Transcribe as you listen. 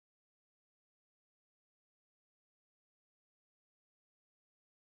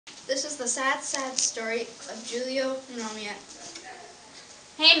This is the sad, sad story of Juleo and Romiet.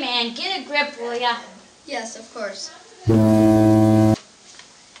 Hey man, get a grip, will ya? Yes, of course.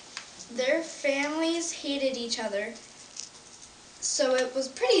 Their families hated each other, so it was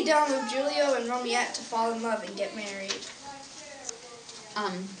pretty dumb of Juleo and Romiet to fall in love and get married.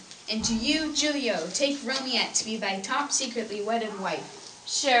 And do you, Julio, take Romiet to be thy top secretly wedded wife?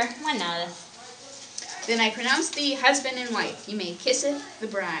 Sure, why not? Then I pronounce thee husband and wife. You may kisseth the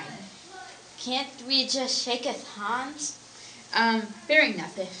bride. Can't we just shaketh hands? Fair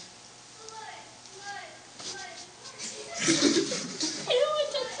enough if.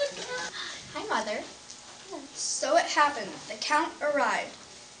 Hi, Mother. So it happened. The Count arrived,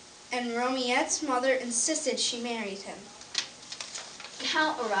 and Romiet's mother insisted she married him.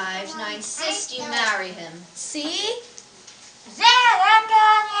 Count arrived, and I insist you marry him. See?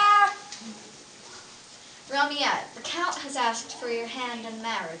 Romiet, the Count has asked for your hand in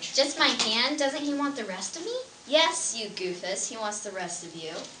marriage. Just my hand? Doesn't he want the rest of me? Yes, you goofus, he wants the rest of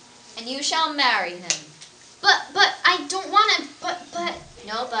you. And you shall marry him. But I don't want to, but...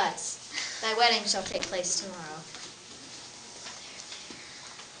 No buts. Thy wedding shall take place tomorrow.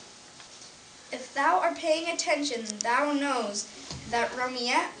 If thou art paying attention, thou knows that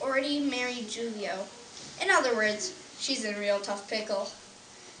Romiet already married Juleo. In other words, she's in a real tough pickle.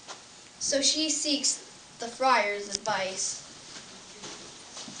 So she seeks the friar's advice.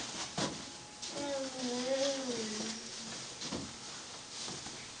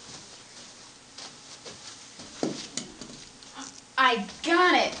 I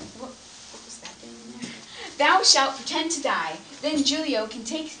got it! What was that thing in there? Thou shalt pretend to die, then Julio can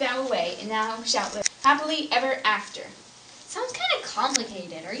take thou away, and thou shalt live happily ever after. Sounds kind of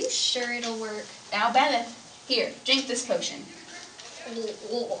complicated. Are you sure it'll work? Thou betteth. Here, drink this potion.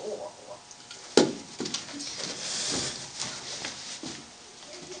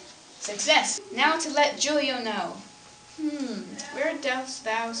 Success! Now to let Julio know. Where dost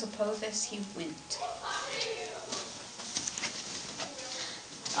thou supposest he went?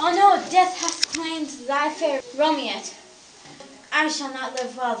 Oh no, death hath claimed thy fair Romiet. I shall not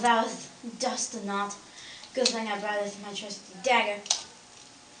live while thou dost not. Good thing I brought with my trusty dagger.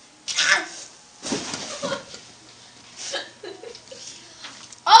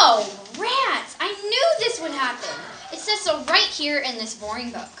 Oh, rats! I knew this would happen. It says so right here in this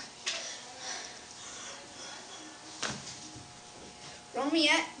boring book.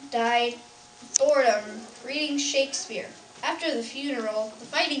 Romiet died of boredom reading Shakespeare. After the funeral, the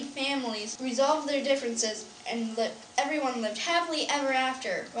fighting families resolved their differences and everyone lived happily ever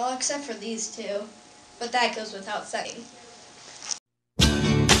after, well, except for these two. But that goes without saying.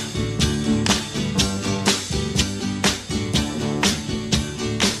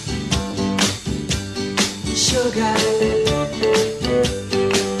 Sugar,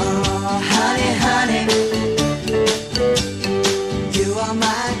 oh honey, honey, you are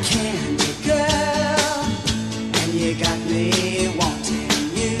my candy girl, and you got me wanting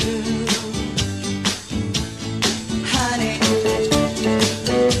you, honey,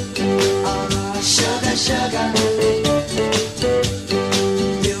 oh sugar, sugar,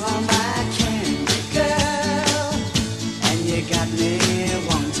 you are my candy girl, and you got me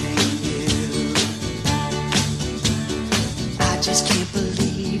wanting you. I just can't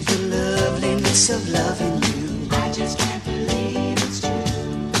believe the loveliness of loving